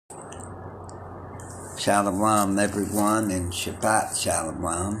Shalom, everyone, and Shabbat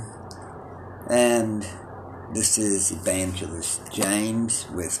Shalom. And this is Evangelist James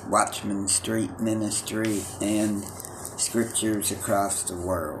with Watchman Street Ministry and Scriptures Across the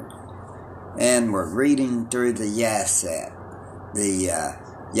World. And we're reading through the Yaset, the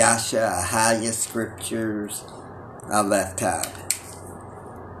Yasha Ahaya Scriptures Aleph.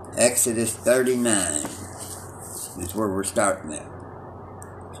 Exodus 39 is where we're starting at.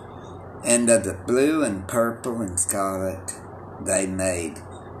 And of the blue and purple and scarlet they made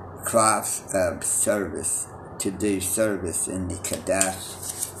cloths of service to do service in the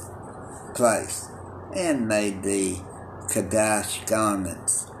Kadash place, and made the Kadash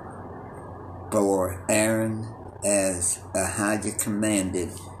garments for Aaron as Ahijah commanded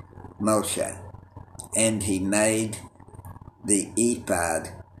Moshe. And he made the ephod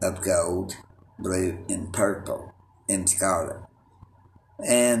of gold, blue, and purple, and scarlet,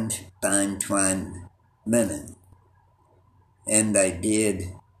 and fine twined linen. And they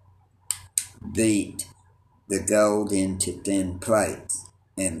did beat the gold into thin plates,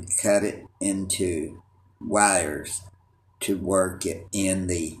 and cut it into wires to work it in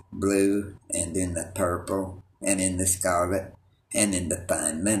the blue, and in the purple, and in the scarlet, and in the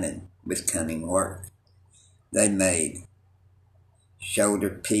fine linen with cunning work. They made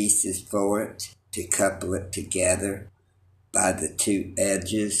shoulder pieces for it to couple it together by the two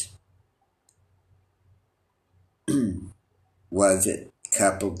edges. Was it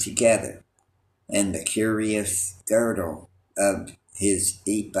coupled together, and the curious girdle of his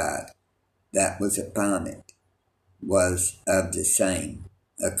ephod that was upon it was of the same,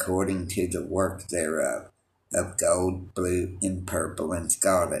 according to the work thereof, of gold, blue, and purple, and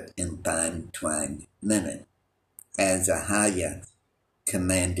scarlet, and fine twined linen, as Ahijah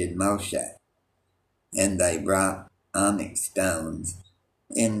commanded Moshe. And they wrought onyx stones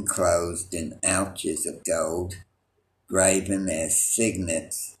enclosed in ouches of gold, graven as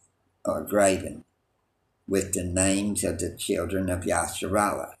signets, or graven with the names of the children of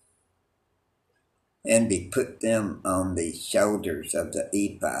Yasharallah. And he put them on the shoulders of the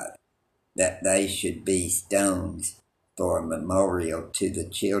ephod, that they should be stones for a memorial to the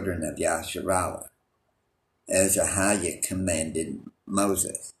children of Yasharallah, as Ahijah commanded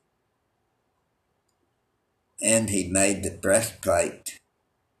Moses. And he made the breastplate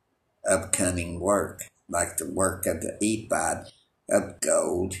of cunning work, like the work of the ephod, of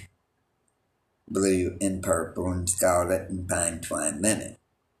gold, blue, and purple, and scarlet, and fine twined linen.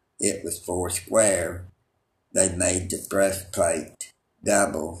 It was 4 square. They made the breastplate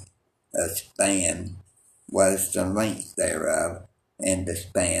double. A span was the length thereof, and the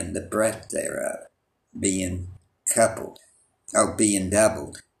span the breadth thereof, being doubled.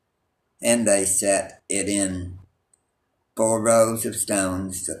 And they set it in 4 rows of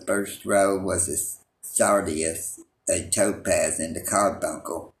stones. The first row was a sardius, a topaz, and a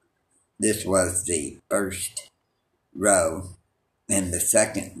carbuncle. This was the first row. And the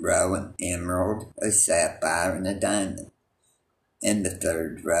second row, an emerald, a sapphire, and a diamond. And the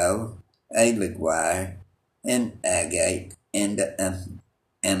third row, a ligwire, an agate, and an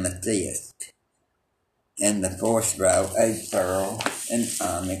amethyst. And the fourth row, a pearl, an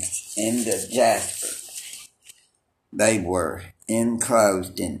onyx, and a jasper. They were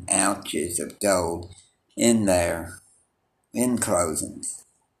enclosed in ouches of gold in their enclosings.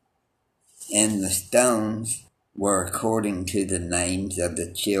 And the stones were according to the names of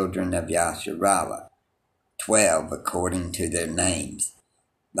the children of Yasharallah, 12 according to their names,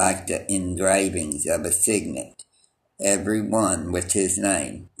 like the engravings of a signet, every one with his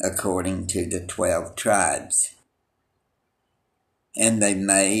name, according to the 12 tribes. And they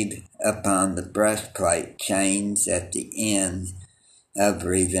made upon the breastplate chains at the ends of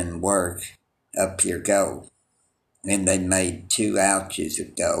wreathen work of pure gold. And they made 2 ouches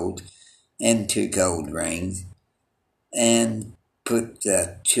of gold, and 2 gold rings, and put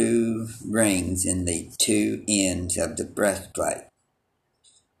the 2 rings in the 2 ends of the breastplate.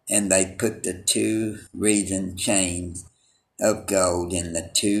 And they put the 2 wreathen chains of gold in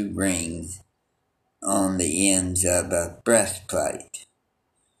the 2 rings on the ends of a breastplate.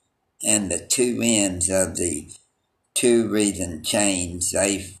 And the 2 ends of the 2 wreathen chains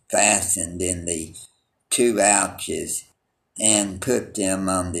they fastened in the 2 ouches, and put them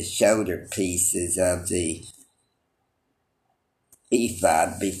on the shoulder pieces of the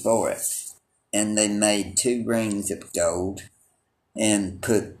ephod before it. And they made 2 rings of gold, and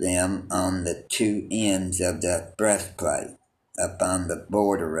put them on the 2 ends of the breastplate, upon the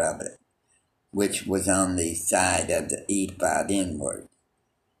border of it, which was on the side of the ephod inward.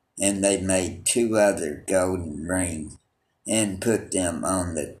 And they made 2 other golden rings, and put them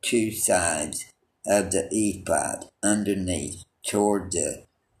on the 2 sides of the ephod underneath toward the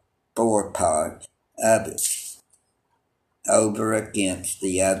forepart of it, over against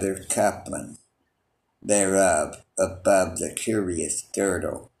the other coupling thereof above the curious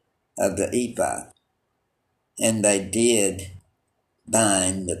girdle of the ephod. And they did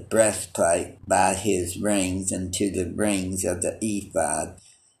bind the breastplate by his rings unto the rings of the ephod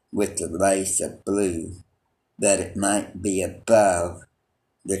with the lace of blue, that it might be above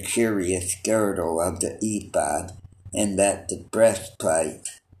the curious girdle of the ephod, and that the breastplate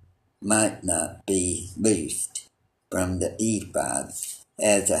might not be loosed from the ephod,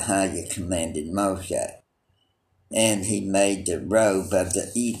 as Ahiah commanded Moshe. And he made the robe of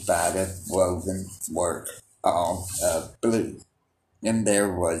the ephod of woven work, all of blue. And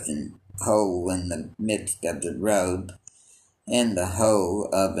there was an hole in the midst of the robe, and the hole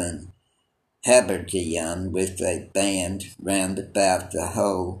of an habergeon with a band round about the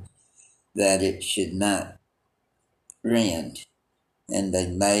hole, that it should not rend. And they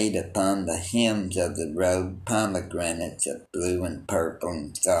made upon the hems of the robe pomegranates of blue and purple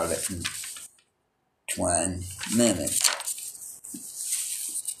and scarlet and twine linen.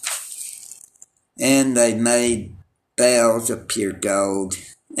 And they made bells of pure gold,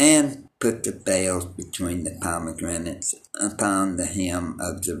 and put the bells between the pomegranates upon the hem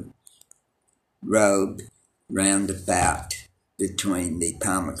of the robe round about between the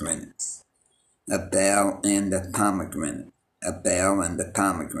pomegranates. A bell and a pomegranate, a bell and a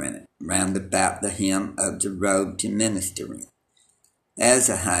pomegranate, round about the hem of the robe to minister in, as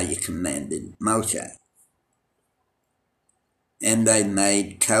Ahiah commanded Moshe. And they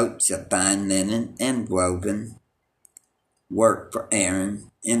made coats of fine linen and woven work for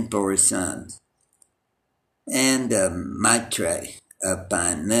Aaron and for his sons, and a mitre of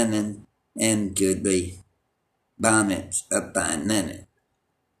fine linen, and goodly bonnets of fine linen,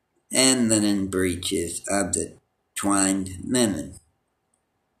 and linen breeches of the twined linen,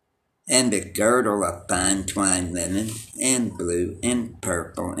 and a girdle of fine twined linen, and blue and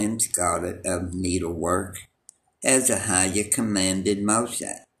purple and scarlet of needlework, as Ahiah commanded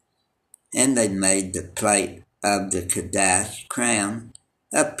Moshe. And they made the plate of the Kadash crown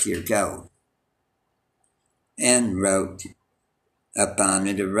of pure gold, and wrote upon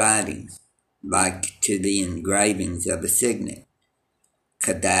it a writing like to the engravings of a signet,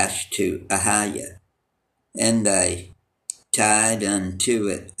 Kadash to Ahiah. And they tied unto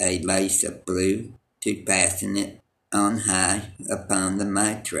it a lace of blue to fasten it on high upon the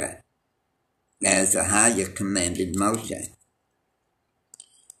mitre, as Ahiah commanded Moshe.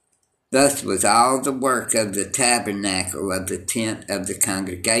 Thus was all the work of the tabernacle of the tent of the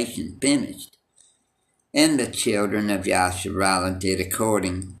congregation finished. And the children of Yasharallah did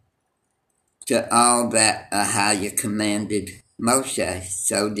according to all that Ahiah commanded Moshe,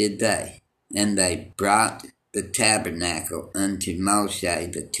 so did they. And they brought the tabernacle unto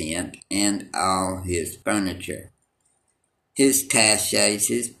Moshe the tent, and all his furniture, his taches,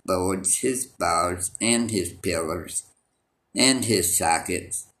 his boards, his bars, and his pillars, and his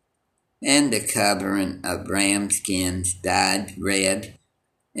sockets, and the covering of ram skins dyed red,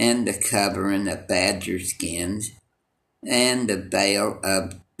 and the covering of badger skins, and the veil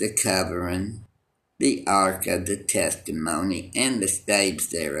of the covering, the ark of the testimony, and the staves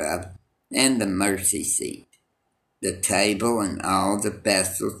thereof, and the mercy seat, the table and all the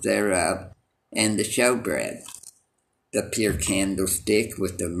vessels thereof, and the showbread, the pure candlestick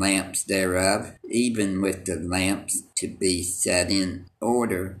with the lamps thereof, even with the lamps to be set in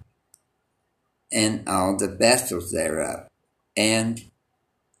order, and all the vessels thereof, and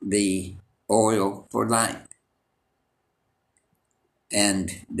the oil for light,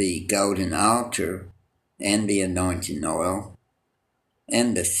 and the golden altar, and the anointing oil,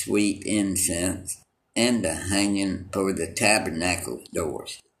 and the sweet incense, and the hanging for the tabernacle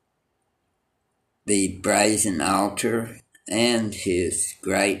doors, the brazen altar, and his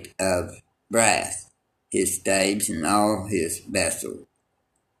grate of brass, his staves and all his vessels,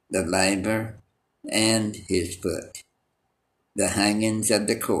 the laver and his foot, the hangings of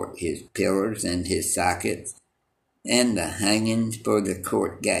the court, his pillars and his sockets, and the hangings for the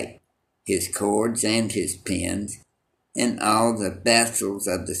court gate, his cords and his pins, and all the vessels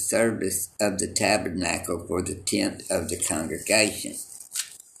of the service of the tabernacle for the tent of the congregation,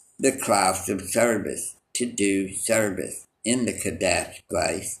 the cloths of service to do service in the Kadash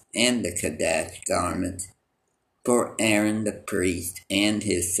place, and the Kadash garments for Aaron the priest and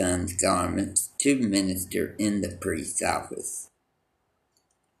his sons' garments to minister in the priest's office,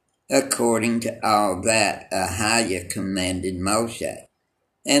 according to all that Ahiah commanded Moshe.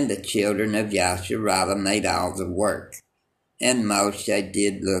 And the children of Yasharallah made all the work, And Moshe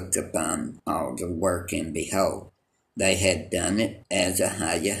did look upon all the work, and behold, they had done it as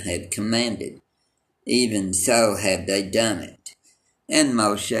Ahiah had commanded. Even so had they done it. And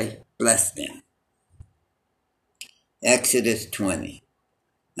Moshe blessed them. Exodus 40.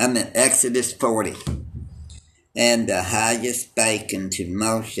 And Ahiah spake unto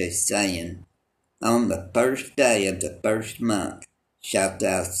Moshe, saying, On the first day of the first month shalt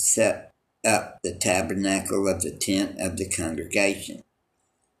thou set up the tabernacle of the tent of the congregation.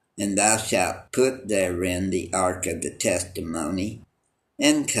 And thou shalt put therein the ark of the testimony,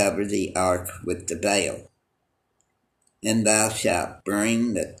 and cover the ark with the veil. And thou shalt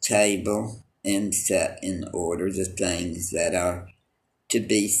bring the table, and set in order the things that are to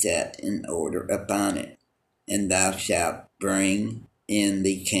be set in order upon it. And thou shalt bring in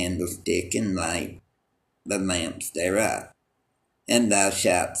the candlestick, and light the lamps thereof. And thou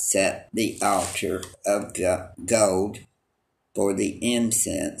shalt set the altar of gold for the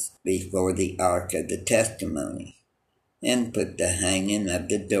incense before the ark of the testimony, and put the hanging of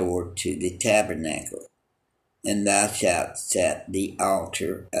the door to the tabernacle. And thou shalt set the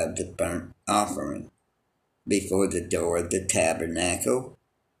altar of the burnt offering before the door of the tabernacle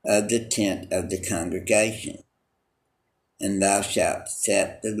of the tent of the congregation. And thou shalt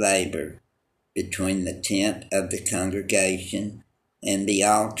set the laver between the tent of the congregation and the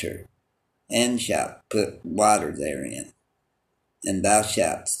altar, and shalt put water therein. And thou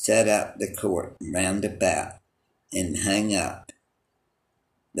shalt set up the court round about, and hang up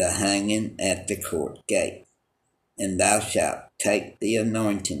the hanging at the court gate. And thou shalt take the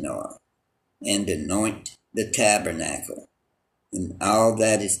anointing oil, and anoint the tabernacle, and all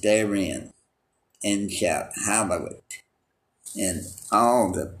that is therein, and shalt hallow it, and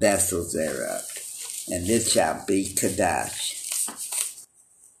all the vessels thereof, and it shall be Kadash.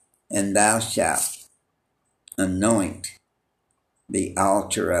 And thou shalt anoint the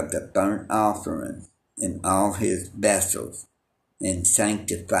altar of the burnt offering, and all his vessels, and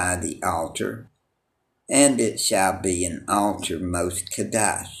sanctify the altar, and it shall be an altar most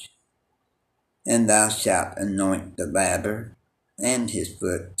Kadash. And thou shalt anoint the laver and his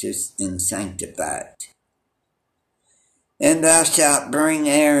foot, and sanctify it. And thou shalt bring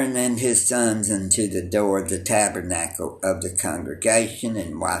Aaron and his sons unto the door of the tabernacle of the congregation,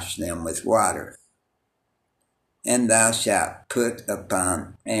 and wash them with water. And thou shalt put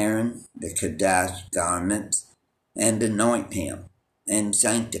upon Aaron the Kadash garments, and anoint him, and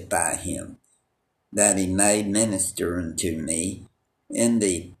sanctify him, that he may minister unto me in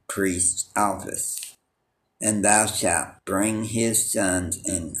the priest's office. And thou shalt bring his sons,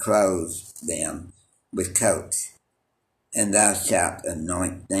 and clothe them with coats. And thou shalt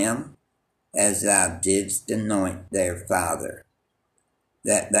anoint them, as thou didst anoint their father,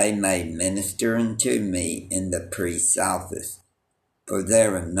 that they may minister unto me in the priest's office. For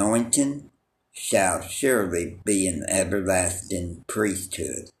their anointing shall surely be an everlasting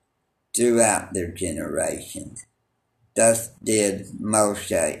priesthood throughout their generations. Thus did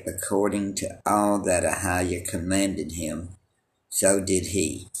Moshe according to all that Ahiah commanded him, so did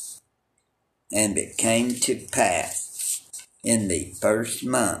he. And it came to pass in the first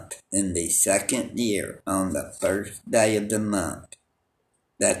month, in the second year, on the first day of the month,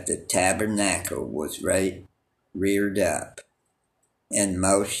 that the tabernacle was reared up. And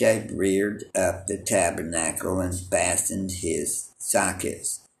Moshe reared up the tabernacle, and fastened his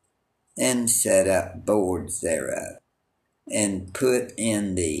sockets, and set up boards thereof, and put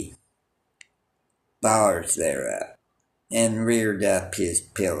in the bars thereof, and reared up his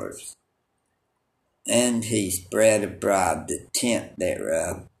pillars. And he spread abroad the tent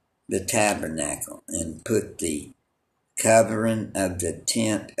thereof, the tabernacle, and put the covering of the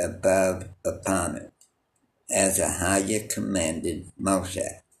tent above upon it, as Ahiah commanded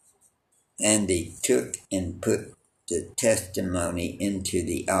Moshe. And he took and put the testimony into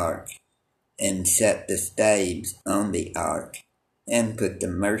the ark, and set the staves on the ark, and put the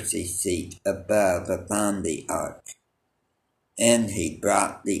mercy seat above upon the ark. And he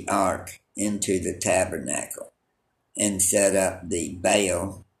brought the ark into the tabernacle, and set up the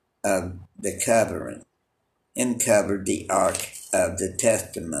veil of the covering, and covered the ark of the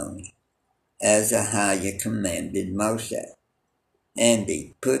testimony, as Ahiah commanded Moshe. And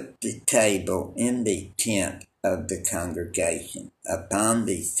he put the table in the tent of the congregation, upon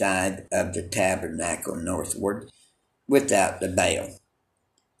the side of the tabernacle northward, without the veil.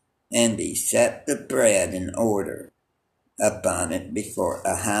 And he set the bread in order upon it before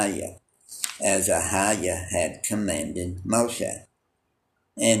Ahiah, as Ahiah had commanded Moshe.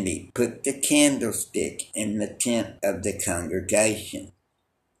 And he put the candlestick in the tent of the congregation,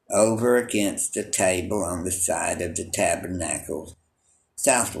 over against the table on the side of the tabernacle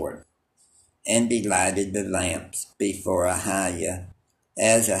southward. And he lighted the lamps before Ahiah,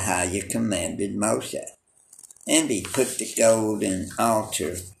 as Ahiah commanded Moshe. And he put the golden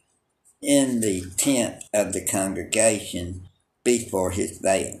altar in the tent of the congregation before his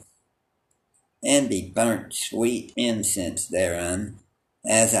veil. And he burnt sweet incense thereon,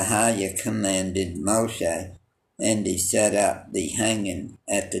 as Ahiah commanded Moshe. And he set up the hanging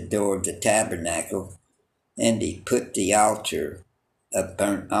at the door of the tabernacle, and he put the altar of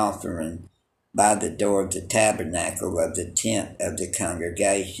burnt offering by the door of the tabernacle of the tent of the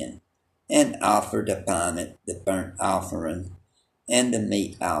congregation, and offered upon it the burnt offering and the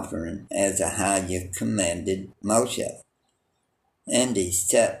meat offering, as Ahiah commanded Moshe. And he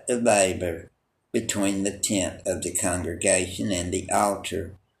set the laver between the tent of the congregation and the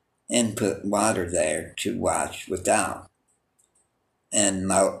altar, and put water there to wash withal. And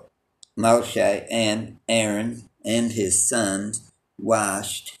Moshe and Aaron and his sons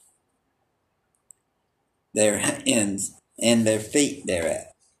washed their hands and their feet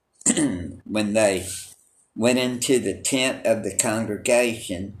thereat. When they went into the tent of the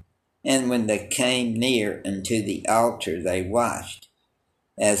congregation, and when they came near unto the altar, they washed,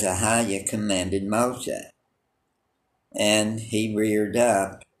 as Ahiah commanded Moshe. And he reared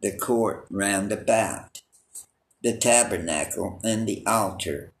up the court round about the tabernacle and the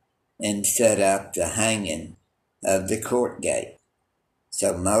altar, and set up the hanging of the court gate.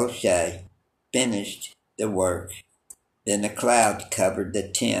 So Moshe finished the work. Then a cloud covered the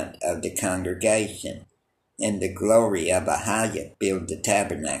tent of the congregation, and the glory of Ahiah filled the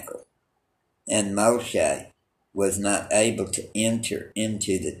tabernacle. And Moshe was not able to enter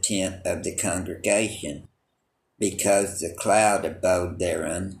into the tent of the congregation, because the cloud abode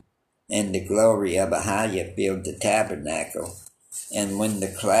therein, and the glory of Ahiah filled the tabernacle. And when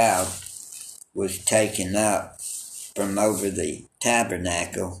the cloud was taken up from over the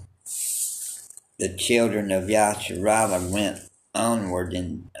tabernacle, the children of Yasharallah went onward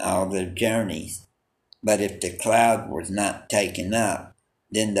in all their journeys. But if the cloud was not taken up,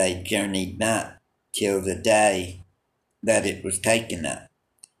 then they journeyed not till the day that it was taken up.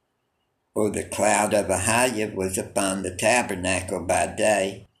 For the cloud of Ahiah was upon the tabernacle by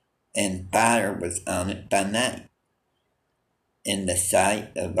day, and fire was on it by night, in the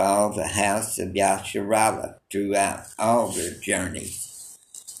sight of all the house of Yasharallah throughout all their journeys.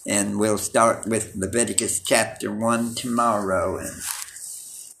 And we'll start with Leviticus chapter 1 tomorrow. And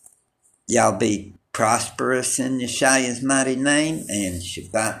y'all be prosperous in Yeshua's mighty name, and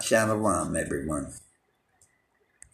Shabbat Shalom, everyone.